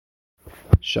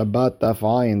Shabbat Daf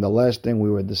Ayin. The last thing we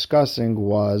were discussing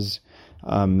was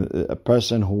a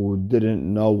person who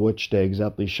didn't know which day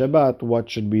exactly Shabbat, what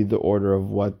should be the order of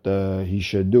what he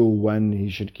should do, when he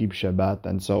should keep Shabbat,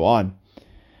 and so on.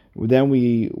 Then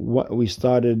we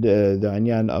started the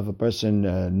anyan of a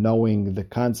person knowing the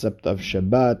concept of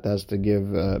Shabbat has to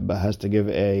give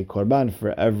a korban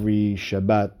for every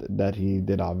Shabbat that he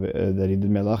did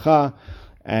melacha.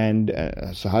 And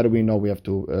so how do we know we have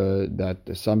to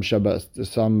that some Shabbat,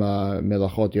 some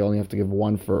melachot you only have to give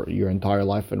one for your entire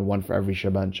life and one for every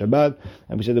Shabbat and Shabbat?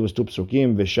 And we said there was two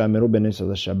psukim, v'shamiru b'nisa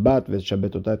l'Shabbat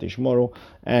v'shabbatotat ishmoru,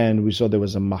 and we saw there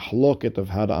was a mahloket of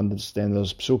how to understand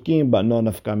those psukim, but no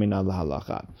nafkamina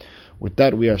l'halacha. With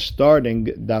that, we are starting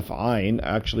Daf Ayin,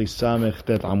 actually Samech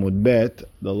Tet Amud Bet.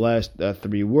 The last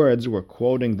three words, we're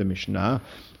quoting the Mishnah.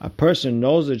 A person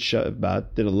knows that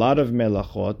Shabbat did a lot of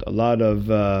melachot, a lot of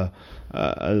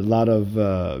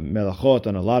melachot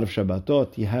and a lot of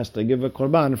Shabbatot. He has to give a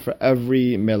korban for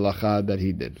every melacha that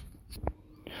he did.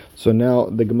 So now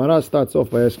the Gemara starts off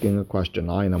by asking a question.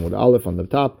 Ayin Amud Aleph on the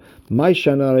top. Why is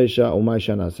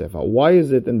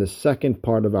it in the second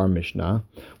part of our Mishnah,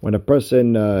 when a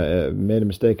person made a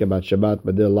mistake about Shabbat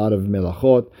but did a lot of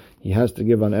melachot, he has to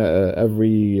give on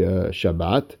every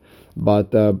Shabbat?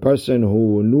 But a person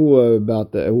who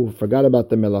who forgot about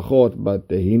the melachot but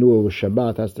he knew it was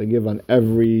Shabbat has to give on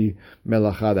every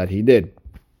melacha that he did.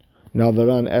 Now the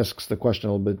Ran asks the question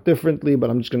a little bit differently, but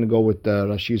I'm just going to go with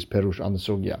Rashi's Perush on the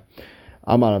Sugya.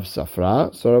 Amar Rav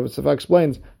Safra. So Rav Safra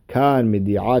explains, Kan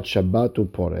midi'at Shabbatu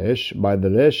poresh. By the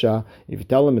Resha, if you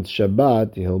tell him it's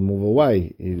Shabbat, he'll move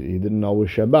away. He didn't know it was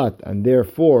Shabbat, and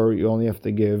therefore you only have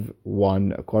to give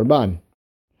one korban.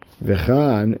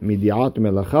 V'chan midi'at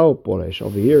melacha poresh.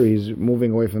 Over here he's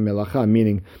moving away from melacha,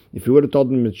 meaning if you would have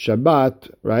told him it's Shabbat,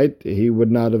 right, he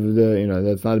would not have,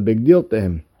 that's not a big deal to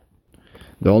him.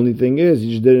 The only thing is,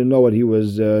 he just didn't know what he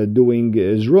was doing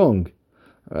is wrong.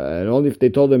 And only if they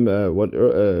told him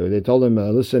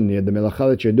listen, the melacha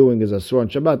that you're doing is asur on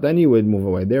Shabbat, then he would move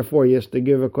away. Therefore, he has to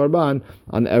give a korban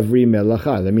on every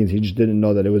melacha. That means he just didn't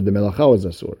know that it was the melacha was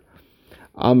asur.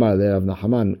 Amar le Rav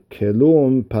Nahaman,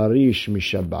 kelum parish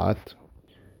mishabat,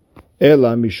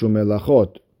 ela mishum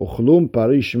melachot, uchlum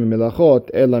parish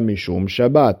melachot, ela mishum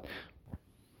Shabbat.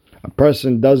 A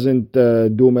person doesn't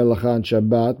do melacha on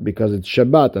Shabbat because it's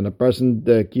Shabbat, and a person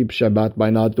keeps Shabbat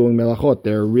by not doing melachot.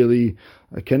 They're really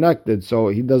connected. So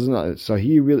Rav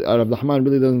Nachman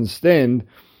really doesn't understand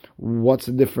what's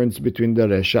the difference between the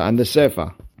Resha and the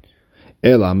Sefa.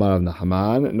 Ela Amar Rav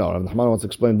Nachman. No, Rav Nachman wants to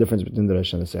explain the difference between the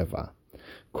Resha and the Sefa.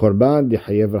 Korban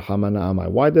dichayev Rahamana Amai.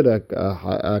 Why did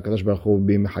Hakadosh Baruch Hu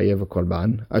be mechayev a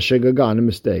korban? Ashegagan, a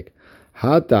mistake.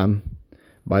 Hatam.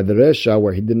 By the Resha,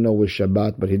 where he didn't know it was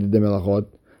Shabbat, but he did the melachot,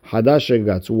 Hadash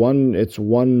it's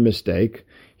one mistake.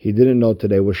 He didn't know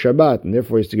today was Shabbat, and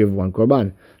therefore he has to give one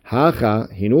korban. Hacha,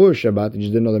 he knew it was Shabbat, he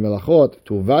just didn't know the melachot.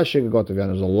 Tuvash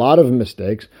there's a lot of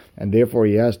mistakes, and therefore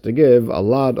he has to give a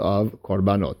lot of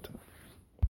korbanot.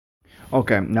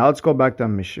 Okay, now let's go back to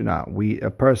Mishnah. A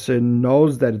person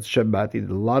knows that it's Shabbat, he did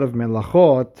a lot of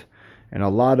melachot, and a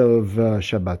lot of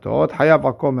Shabbatot. Hayav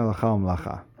akol melacha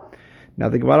umlacha. Now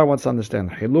the Gemara wants to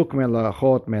understand Hiluk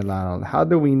melachot melan. How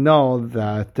do we know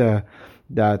that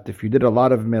if you did a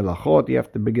lot of melachot, you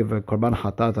have to give a korban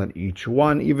hatat on each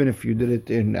one, even if you did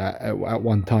it at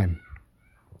one time?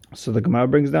 So the Gemara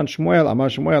brings down Shmuel Amar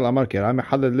Kira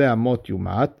mechalel lea mot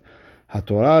yumat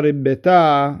haTorah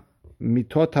ribbeta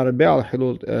mitot harbe al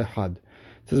hilul had.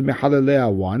 It says mechalel lea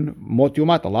one mot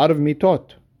yumat, a lot of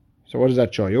mitot. So what does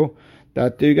that show you?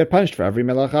 That you get punished for every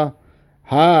melacha.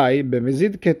 Hi,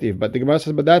 b'mezid ketiv. But the Gemara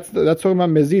says, but that's talking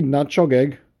about mezid, not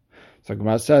shogeg. So the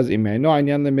Gemara says, imeino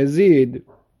anyan lemezid.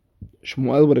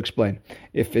 Shmuel would explain,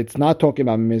 if it's not talking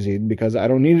about mezid, because I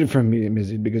don't need it for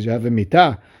mezid, because you have a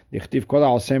mitah, dichtiv kol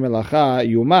ha'oseh melacha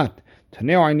yumat.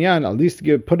 Tanei anyan, at least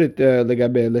put it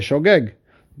legabe leshogeg.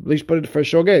 At least put it for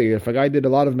shogeg. If a guy did a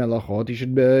lot of melachot, he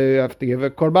should have to give a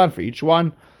korban for each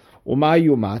one. Uma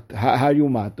yumat, how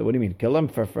yumat? What do you mean? Kill him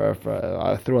for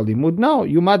through a limud? No,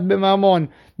 yumat b'mamon.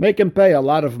 Make him pay a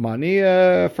lot of money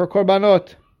for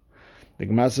korbanot. The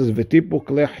Gemara says v'tipuk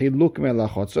lehiluk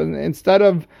melachot. So instead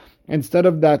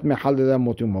of that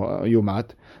mechalel yumat,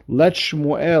 let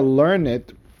Shmuel learn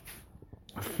it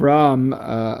from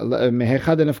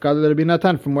mehechad nefkad Rabbi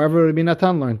Natan, from wherever Rabbi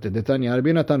Natan learned it. Detanya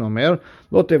Rabbi Natan omer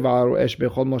lo tevaru esh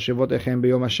bechol moshevot echem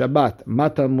b'yom haShabbat.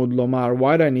 Matalmud lomar.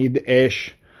 Why do I need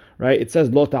esh? Right? It says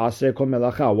lo ta'aseh kol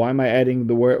melacha. Why am I adding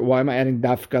the word? Why am I adding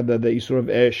dafka the isur of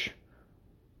esh?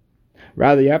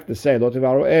 Rather, you have to say lo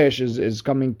tevaru esh is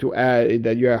coming to add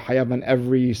that you are hayav on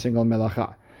every single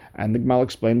melacha. And the Gemara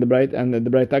explained the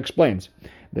Braita explains.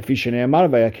 לפי שנאמר,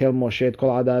 ויקהל משה את כל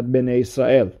עדת בני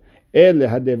ישראל.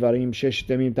 אלה הדברים ששת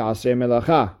ימים תעשה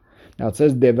מלאכה. Now it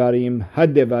says devarim,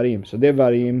 hadevarim. So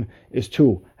devarim is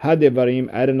 2. Hadevarim,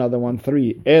 add another one,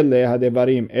 3. Ele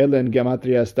hadevarim. Ele in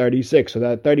gematria is 36. So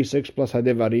that 36 plus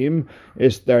hadevarim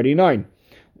is 39.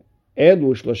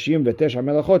 Elu 39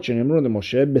 melachot שנאמרו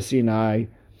למשה בסיני.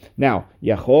 Now,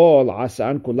 ייכול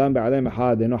עשן כולם בעליהם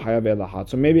אחד, אינו חייב אלא אחת.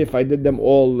 So maybe if I did them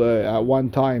all at one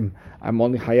time, I'm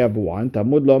only חייב one.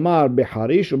 תלמוד לומר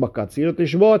בחריש ובקציר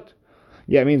תשבות.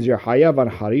 Yeah, it means you're חייב on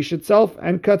חריש itself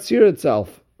and קציר itself.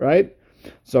 Right?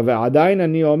 So ועדיין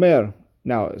אני אומר,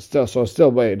 now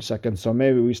still wait a second, so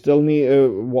maybe we still need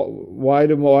why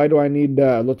do I need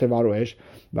לא תבערו אש?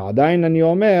 ועדיין אני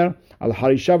אומר על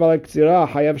חרישה ועל קצירה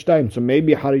חייב 2. So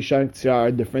maybe חרישה and קצירה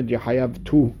are different, you have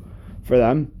 2 for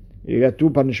them, you get 2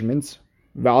 punishments.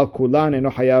 ועל כולן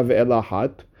אינו חייב אלא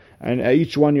אחת, and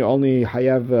each one you only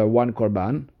חייב 1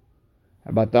 קורבן,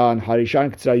 but on חרישה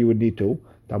and קצירה you would need 2.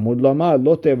 תלמוד לומר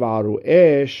לא תבערו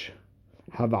אש.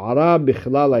 Hav'ara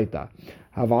bichlal hayta.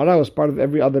 Hav'ara was part of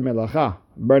every other melacha,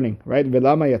 burning, right?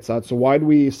 Velama yatzat. So why do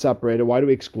we separate it? Why do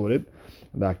we exclude it?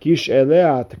 Lakish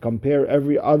elea, to compare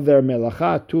every other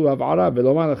melacha to hav'ara.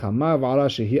 Veloma lecha ma hav'ara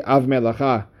shehi av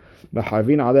melacha.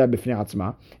 B'harvin alea b'fnei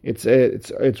atzma.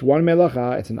 It's one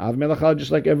melacha. It's an av melacha,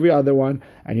 just like every other one.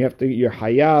 And you're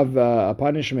hayav a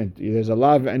punishment. There's a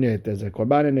lav in it. There's a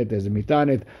korban in it. There's a mitah in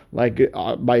it, like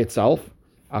by itself.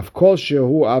 Of course,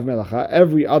 shehu av melacha,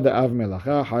 every other av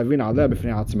melacha, harvin aleh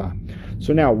b'fnei atzma.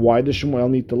 So now, why does Shmuel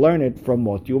need to learn it from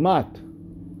Mot Yumat?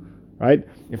 Right?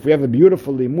 If we have a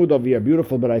beautiful limud over here,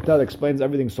 beautiful baraita that explains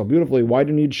everything so beautifully, why do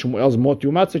you need Shmuel's Mot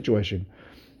Yumat situation?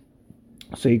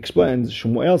 So he explains,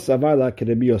 Shmuel savar like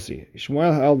Rabbi Yossi.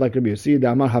 Shmuel held like Rabbi Yossi,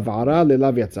 Damar hav'ara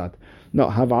lelav yatzat. No,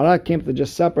 hav'ara came to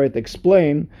just separate,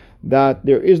 explain that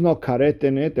there is no karet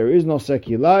in it, there is no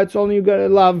sekila, it's only you got a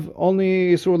lav,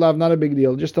 only isur lav, not a big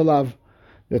deal, just a lav.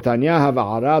 Netanya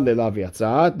hav'ara lelav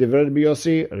yatzat, divrei Rabbi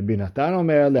Yossi, Rabbi Natan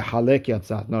omer lehalek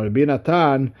yatzat. Now Rabbi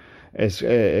Natan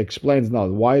explains, no,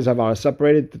 why is hav'ara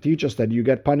separated? To teach us that you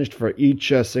get punished for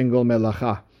each single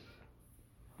melacha.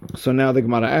 So now the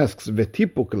Gemara asks,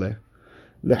 v'tipukle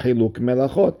lechiluk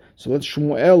melachot. So let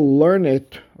Shmuel learn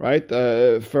it, right?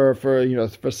 For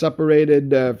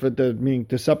separated meaning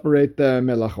to separate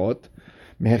melachot.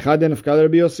 Mehechad nefkad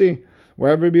Rabbi Yossi,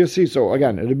 wherever Rabbi Yossi. So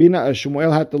again,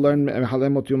 Shmuel had to learn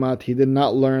Mechaleh Mot Yumat. He did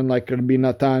not learn like Rabbi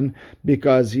Natan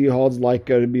because he holds like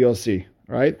Rabbi Yossi,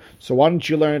 right? So why don't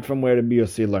you learn it from where Rabbi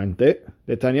Yossi learned it?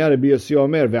 Detanya Rabbi Yossi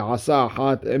Omer ve'asa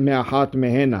me'achat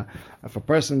mehena. If a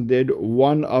person did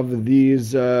one of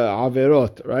these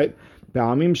averot, right?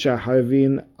 Sometimes you have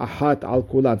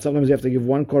to give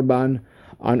 1 korban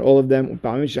on all of them. And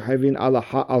sometimes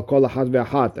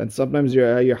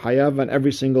you're hayav on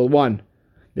every single one.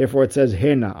 Therefore it says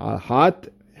hena. Ahat,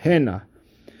 hena.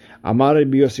 Amar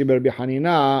Rabbi Yossi Rabbi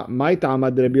Hanina. My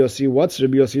ta'amad Rabbi Yossi. What's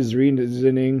Rabbi Yossi's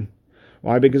reasoning?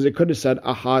 Why? Because it could have said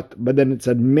ahat, but then it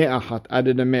said me'ahat,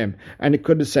 added a mem. And it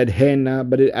could have said hena,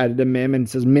 but it added a mem and it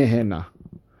says mehena.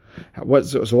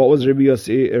 So what was Rabbi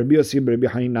Yossi? Rabbi Yossi, Rabbi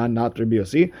Hanina, not Rabbi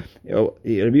Yossi. Rabbi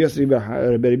Yossi,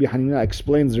 Rabbi Hanina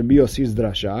explains Rabbi Yossi's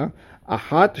drasha.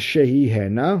 Ahat shehi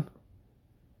hena.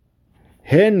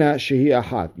 Hena shehi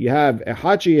ahat. You have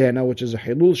ahat shehi hena, which is a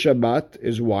hilul Shabbat,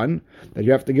 is one that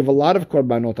you have to give a lot of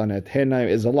korbanot on it. Hena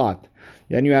is a lot.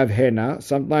 Then you have hena.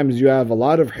 Sometimes you have a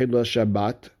lot of hilul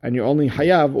Shabbat, and you only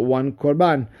hayav 1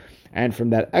 korban. And from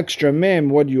that extra mem,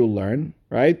 what do you learn?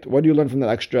 Right? What do you learn from that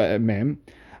extra mem?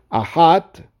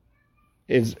 Ahat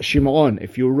is Shimon.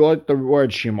 If you wrote the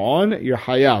word Shimon, you're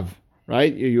hayav.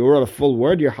 Right? You wrote a full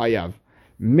word, you're hayav.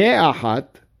 Me'ahat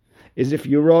is if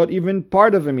you wrote even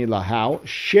part of a milah. How?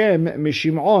 Shem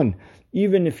mishimon.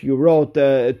 Even if you wrote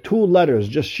 2 letters,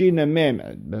 just shin and mem,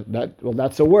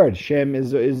 that's a word. Shem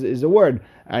is a word,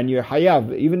 and you're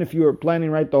hayav. Even if you were planning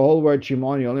to write the whole word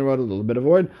Shimon, you only wrote a little bit of a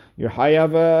word. You're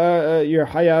hayav. You're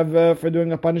hayav for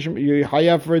doing a punishment. You're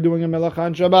hayav for doing a melacha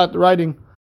on Shabbat writing.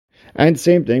 And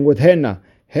same thing with henna.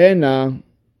 Henna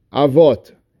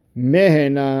avot,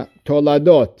 mehena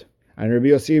toladot. And Rabbi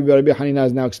Yossi, Rabbi Hanina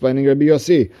is now explaining Rabbi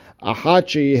Yossi.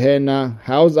 Ahachi henna.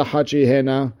 How's ahachi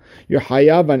henna? You're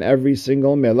hayav on every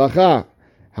single melacha.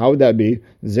 How would that be?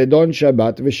 Zedon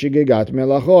Shabbat v'shigegat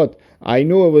melachot. I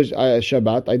knew it was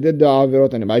Shabbat. I did the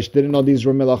avirot and I just didn't know these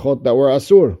were melachot that were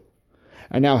asur.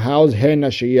 And now how's henna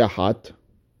sheyahat?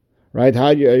 Right? How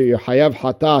you hayav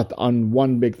hatat on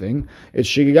one big thing. It's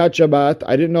shigegat Shabbat.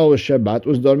 I didn't know it was Shabbat. It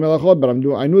was don melachot, but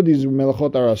I knew these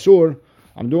melachot are asur.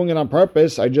 I'm doing it on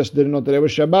purpose. I just didn't know that it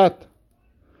was Shabbat.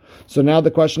 So now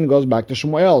the question goes back to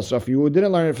Shmuel. So if you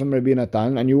didn't learn it from Rabbi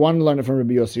Natan and you want to learn it from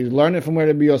Rabbi Yossi, learn it from where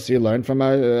Rabbi Yossi learned, from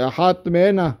Ahat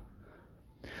Me'ena.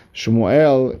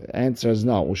 Shmuel answers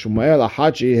no. Shmuel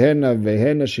Ahachi Hena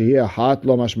Vehena Shehi Ahat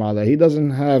Lo Mashma'ala. He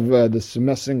doesn't have this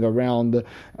messing around with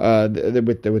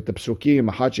the psukim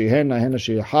Ahachi Hena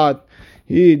Shehi Ahat.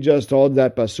 He just told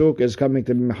that pasuk is coming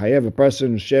to be mechayev a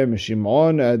person Shem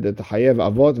Shimon that chayev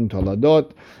avot and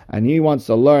toladot, and he wants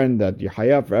to learn that you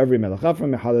chayev for every melacha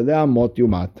from mechalalei mot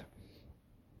yumat.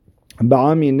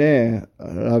 Ba'amine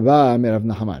Rava Rav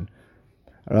Nahaman.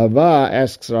 Rava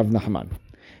asks Rav Nahaman,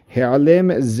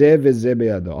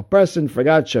 a person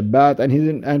forgot Shabbat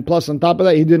and plus on top of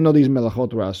that he didn't know these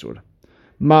melachot were asur.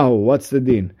 Mahu, what's the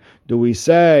din? Do we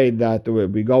say that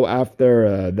we go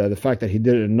after the fact that he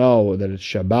didn't know that it's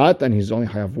Shabbat and he's only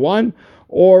chayav one,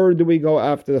 or do we go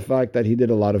after the fact that he did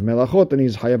a lot of melachot and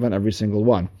he's chayav on every single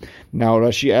one? Now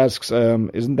Rashi asks,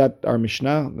 isn't that our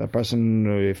Mishnah? The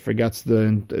person forgets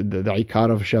the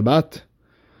ikar of Shabbat.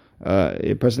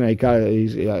 A person,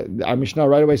 our Mishnah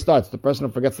right away starts. The person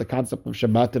who forgets the concept of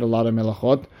Shabbat did a lot of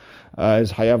melachot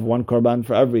is hayav one korban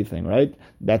for everything, right?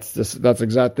 That's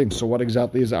exact thing. So what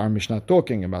exactly is our Mishnah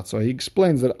talking about? So he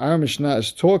explains that our Mishnah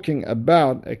is talking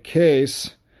about a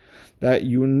case that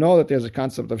you know that there's a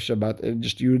concept of Shabbat. It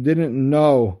just you didn't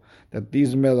know that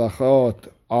these melachot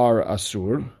are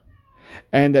asur,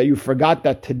 and that you forgot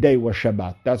that today was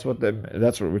Shabbat. That's what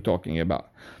we're talking about.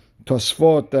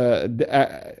 Tosfot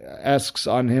asks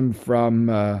on him from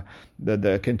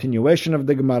the continuation of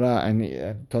the Gemara, and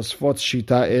Tosfot's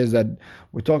shita is that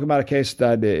we're talking about a case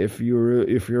that if you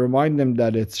remind him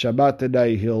that it's Shabbat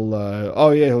today, he'll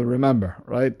remember,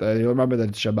 right? He'll remember that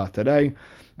it's Shabbat today.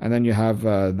 And then you have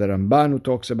the Ramban who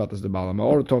talks about this. The Baal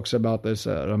HaMaor talks about this.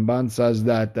 Ramban says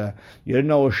that you didn't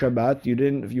know it was Shabbat.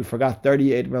 You forgot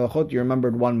 38 melachot. You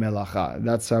remembered one melacha.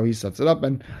 That's how he sets it up.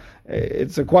 And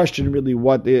it's a question, really,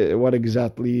 what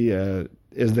exactly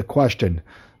is the question.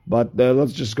 But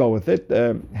let's just go with it.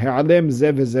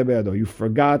 You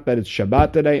forgot that it's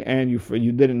Shabbat today, and you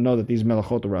didn't know that these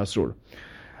melachot were asur.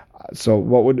 So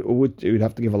what would you'd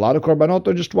have to give a lot of korbanot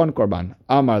or just one korban?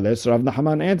 Amar le, so Rav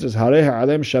Nahaman answers, Hareh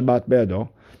ha'alem Shabbat be'edo,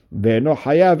 ve'eno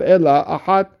hayav ela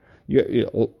ahat.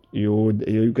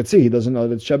 You could see he doesn't know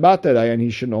that it's Shabbat today, and he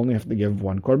should only have to give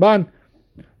one korban.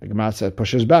 The Gemara said,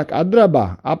 pushes back,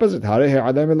 adraba, opposite. Hareh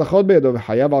ha'alem melachot be'edo,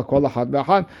 ve'hayav al kol ahat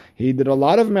ve'ahat. He did a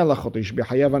lot of melachot. He should be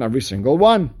hayav on every single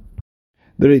one.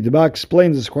 The Ritba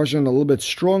explains this question a little bit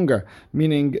stronger,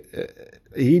 meaning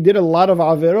he did a lot of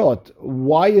averot.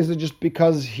 Why is it just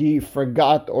because he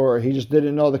forgot, or he just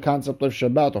didn't know the concept of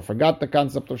Shabbat, or forgot the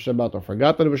concept of Shabbat, or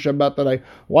forgot that it was Shabbat today?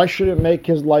 Why should it make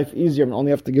his life easier and only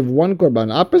have to give one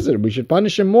korban? Opposite, we should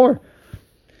punish him more.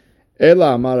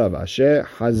 Ela amar Rav Asher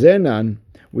hazenan.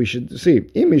 We should see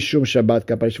imishum Shabbat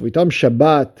kaparish. We tell him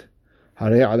Shabbat.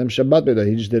 Harei alem Shabbat bedo.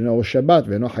 He just didn't know Shabbat.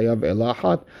 Ve'no hayav ela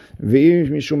achat. Ve'im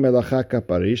mishum melacha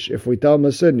kaparish. If we tell him,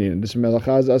 listen, this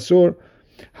melacha is asur.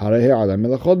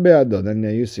 Then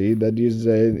you see that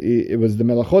it was the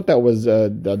melachot that was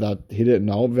that he didn't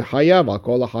know. V'chayav al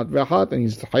kol achat ve'achat, and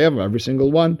he's chayav every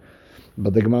single one.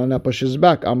 But the Gemara now pushes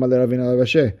back. Amar Ravina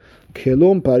Ravashe,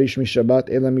 kelum parish mishabat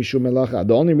ela mishu melacha.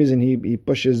 The only reason he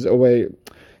pushes away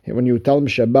when you tell him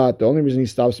Shabbat, the only reason he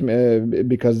stops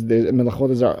because the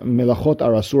melachot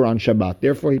are asur on Shabbat.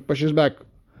 Therefore, he pushes back.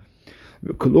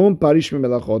 Kelum parish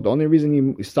melachot. The only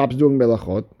reason he stops doing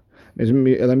melachot is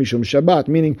mishum Shabbat,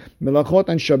 meaning melachot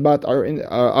and Shabbat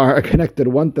are connected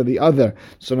one to the other.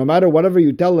 So no matter whatever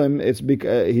you tell him, it's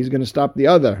because he's going to stop the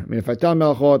other. I mean, if I tell him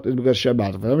melachot, it's because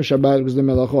Shabbat. If I tell him Shabbat, it's because the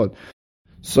melachot.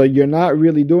 So you're not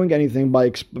really doing anything by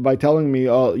telling me,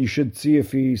 oh, you should see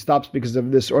if he stops because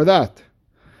of this or that.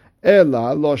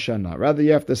 Ela lo shana. Rather,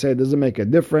 you have to say it doesn't make a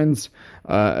difference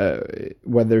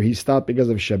whether he stopped because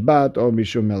of Shabbat or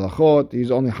mishum melachot.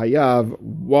 He's only hayav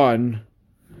one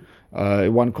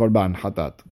korban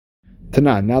hatat.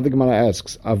 Tanan. Now the Gemara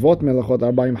asks, Avot melachot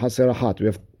arba'im haser achat. We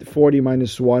have 40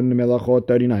 minus 1 melachot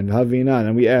 39. Havinan,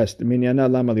 and we asked minyana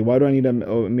lamali. Why do I need a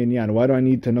minyan? Why do I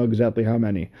need to know exactly how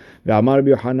many? Ve'amar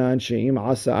b'Yohanan she'im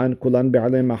asa'an kulan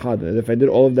be'alem achad. If I did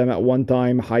all of them at one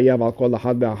time, hayav al kol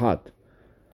achad be'achat.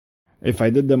 If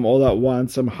I did them all at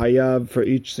once, I'm hayav for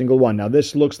each single one. Now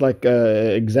this looks like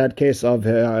an exact case of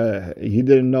he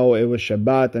didn't know it was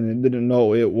Shabbat and he didn't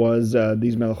know it was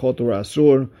these melachot were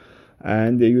asur,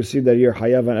 and you see that you're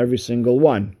hayav on every single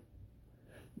one.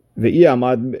 If you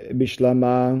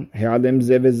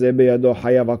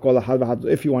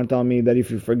want to tell me that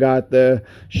if you forgot the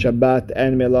Shabbat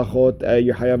and melachot,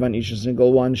 you're hayav on each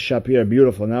single one, Shapir,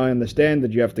 beautiful. Now I understand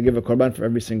that you have to give a korban for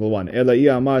every single one.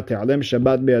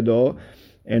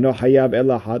 eno hayav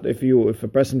elahat. If a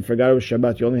person forgot it was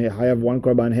Shabbat, you only hayav one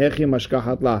korban. Hechi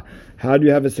mashkahat la. How do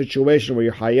you have a situation where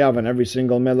you're hayav on every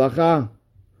single melacha?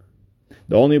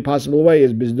 The only possible way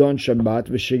is bizdon Shabbat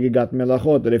v'shigigat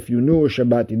melachot. That if you knew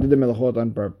Shabbat, you did the melachot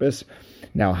on purpose.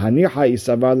 Now, hanicha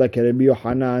isavar la kerebi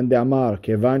Yohanan de Amar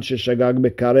kevan sheshagag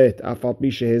bekaret afal pi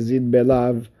shehezid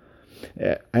belav.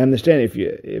 I understand if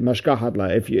you mashkahat la.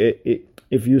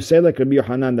 If you say like Rabbi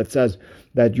Yohanan that says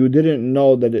that you didn't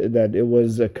know that it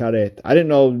was a karet. I didn't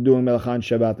know doing Melacha on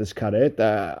Shabbat is karet.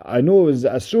 I knew it was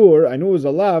asur. I knew it was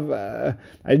a lav. I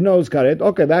didn't know it was karet.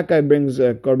 Okay, that guy brings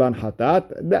korban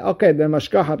hatat. Okay, then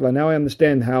mashkahat la. Now I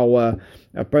understand how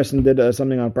a person did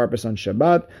something on purpose on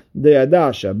Shabbat.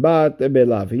 Deyada Shabbat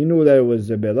belav. He knew that it was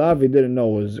a belav. He didn't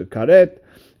know it was a karet,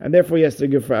 and therefore he has to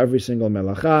give for every single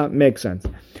melacha. Makes sense.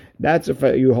 That's if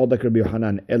you hold like Rabbi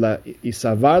Yohanan. Ela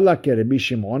isavar la ke Rabbi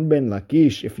Shimon ben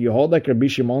Lakish. If you hold like Rabbi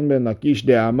Shimon ben Lakish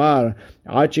de Amar,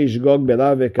 achish gog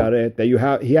belav vekaret,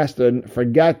 that he has to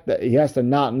forget, that he has to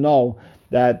not know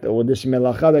that this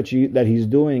melacha that he's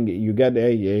doing, you get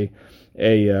a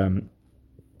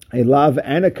lav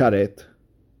and a karet.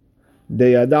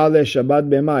 Deyada le Shabbat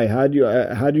b'mai.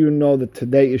 How do you know that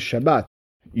today is Shabbat?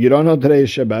 You don't know today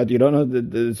is Shabbat. You don't know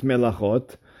that it's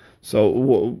melachot.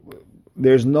 So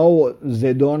there's no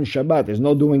zedon Shabbat. There's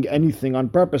no doing anything on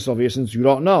purpose over here since you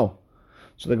don't know.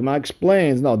 So the Gemara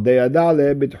explains, no,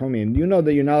 deyadale bithumin. You know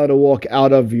that you're not allowed to walk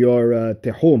out of your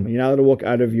tehum. You're not allowed to walk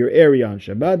out of your area on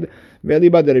Shabbat.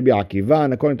 Ve'liba de Rabbi Akiva,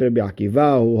 and according to Rabbi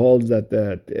Akiva, who holds that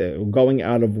going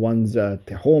out of one's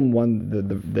tehum,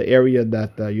 the area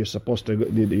that you're supposed to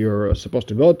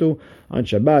go to on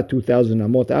Shabbat, 2,000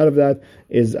 amot out of that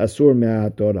is asur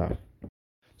me'atorah.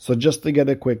 So just to get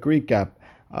a quick recap.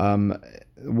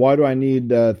 Why do I need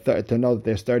to know that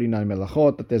there's 39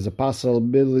 melachot, that there's a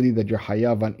possibility that you're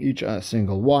hayav on each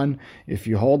single one? If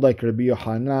you hold like Rabbi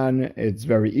Yohanan, it's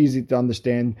very easy to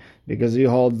understand because he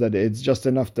holds that it's just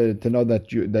enough to know that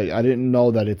I didn't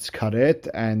know that it's karet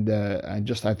and I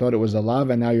thought it was a lav,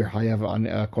 and now you're hayav on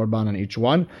korban on each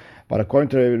one. But according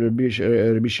to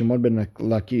Rabbi Shimon ben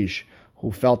Lakish,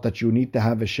 who felt that you need to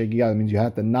have a shegiyah, that means you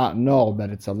have to not know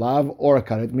that it's a lav or a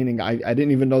karet, meaning I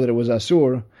didn't even know that it was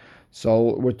asur.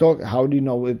 So we're talking, how do you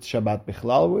know it's Shabbat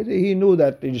Bichlal? He knew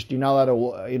that you're not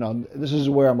allowed to, this is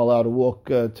where I'm allowed to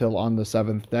walk till on the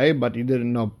seventh day, but he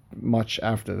didn't know much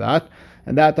after that.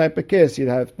 And that type of case, you'd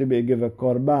have to give a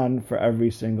korban for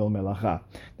every single melacha.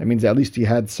 That means at least he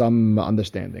had some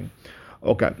understanding.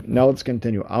 Okay, now let's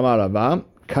continue. Amar Rava,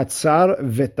 katsar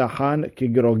v'tahan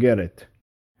kigrogeret.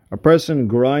 A person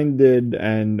grinded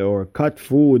or cut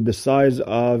food the size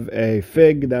of a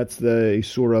fig. That's the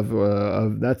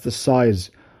isur that's the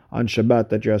size on Shabbat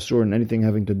that you're asur in anything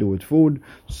having to do with food.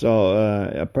 So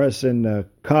a person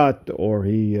cut or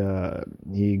he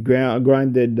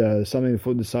grinded something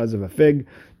food the size of a fig.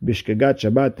 Bishkagat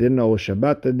Shabbat, didn't know it was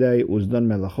Shabbat today. It was done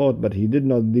melachot, but he did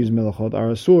know that these melachot are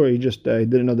asur. He just he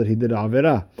didn't know that he did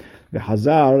avera.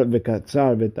 V'hazar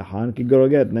v'katzar v'tahan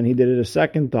kigroget. And then he did it a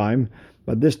second time.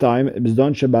 But this time, it was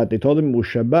done Shabbat. They told him it was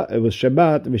Shabbat,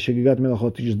 v'shegigat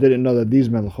melachot. He just didn't know that these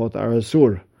melachot are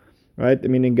asur. Right?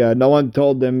 Meaning, no one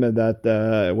told him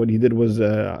that what he did was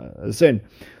a sin.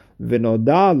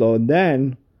 V'nodalo,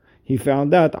 then he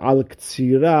found out, al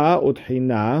ktsira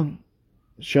uthina,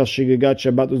 shel shegigat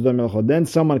Shabbat was done melachot. Then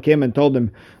someone came and told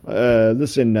him,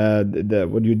 listen,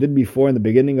 what you did before in the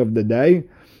beginning of the day,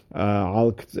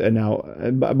 now,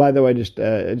 by the way, just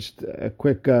a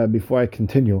quick, before I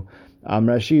continue,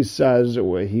 Rashi says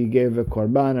he gave a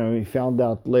korban and we found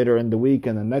out later in the week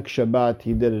and the next Shabbat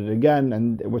he did it again,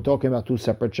 and we're talking about two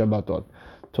separate Shabbatot.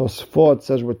 Tosafot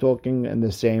says we're talking in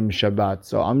the same Shabbat.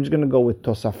 So I'm just going to go with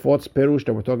Tosafot's Perush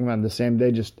that we're talking about in the same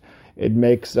day. Just it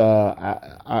makes the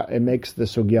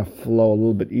sugya flow a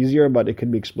little bit easier, but it can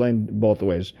be explained both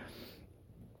ways.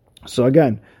 So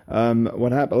again,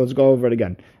 what happened? Let's go over it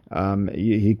again.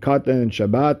 He cut in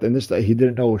Shabbat, and this he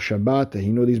didn't know it was Shabbat. He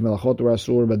knew these melachot were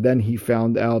asur, but then he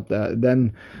found out that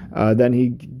then he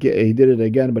did it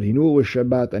again, but he knew it was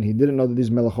Shabbat, and he didn't know that these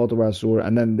melachot were asur.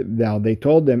 And then now they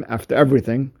told him after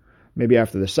everything, maybe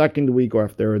after the second week or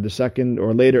after the second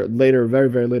or later, very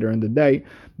very later in the day.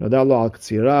 The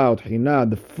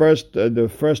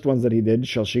first ones that he did,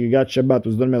 shal shigat Shabbat,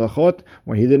 was done melachot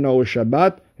when he didn't know it was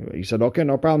Shabbat. He said, okay,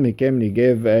 no problem. He came and he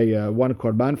gave a one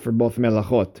korban for both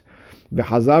melachot.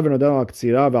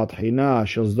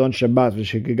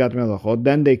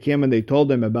 Then they came and they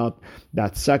told him about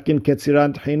that second ketzira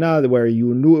and tchina where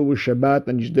you knew it was Shabbat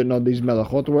and you didn't know these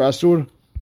melachot were asur.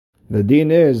 The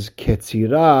din is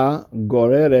ketzira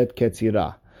goreret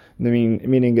ketzira.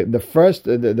 Meaning the first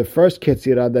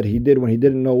ketzirah that he did when he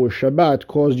didn't know it was Shabbat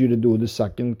caused you to do the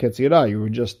second ketzirah. You were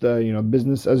just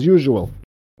business as usual.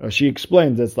 She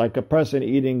explains it's like a person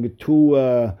eating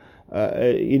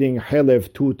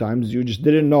chalev 2 times. You just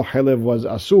didn't know chalev was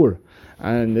asur.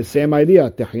 And the same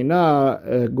idea, tehina,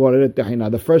 goreret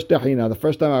tehina. The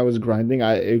first time I was grinding,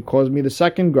 it caused me the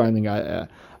second grinding.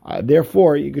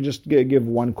 Therefore, you could just give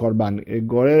one korban.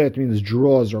 Goreret means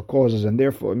draws or causes, and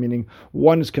therefore, meaning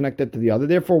one is connected to the other.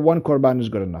 Therefore, one korban is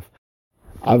good enough.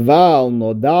 Aval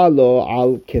nodalo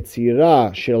al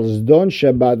ketzira shel zdon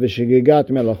Shabbat v'shegigat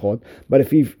melachot. But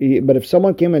if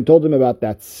someone came and told him about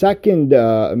that second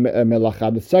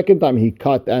melacha, the second time he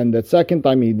cut and the second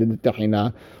time he did the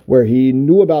tahina, where he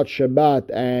knew about Shabbat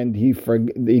and he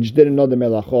just didn't know the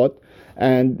melachot.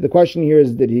 And the question here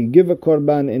is, did he give a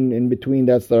korban in between?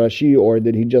 That's the Rashi, or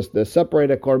did he just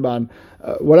separate a korban?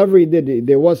 Whatever he did,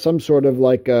 there was some sort of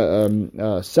like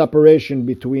separation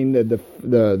between the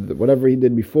whatever he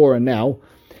did before and now.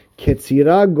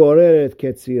 Ketzira goreret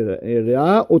ketzira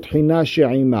uthina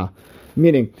she'ima.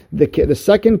 Meaning, the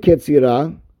second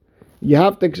ketzira, you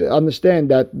have to understand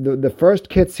that the first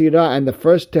ketzira and the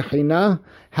first tehina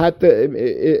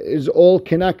is all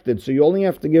connected. So you only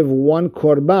have to give one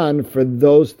korban for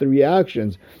those 3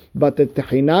 actions. But the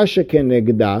tehina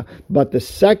shekenegda, but the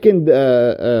second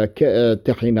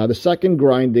tehina, the second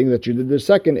grinding that you did, the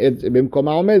second,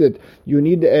 you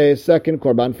need a second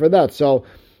korban for that. So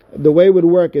the way it would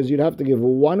work is you'd have to give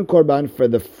one korban for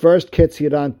the first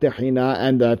ketzira and tehina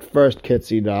and that first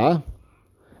ketzira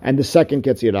and the second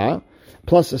ketzira,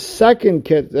 plus a second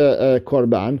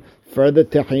korban for the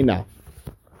tehina.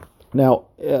 Now,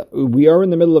 we are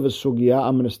in the middle of a sugya.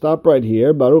 I'm going to stop right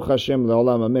here. Baruch Hashem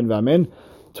le'olam amen v'amen.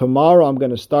 Tomorrow I'm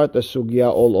going to start the sugya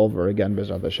all over again,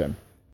 B'ezrat Hashem.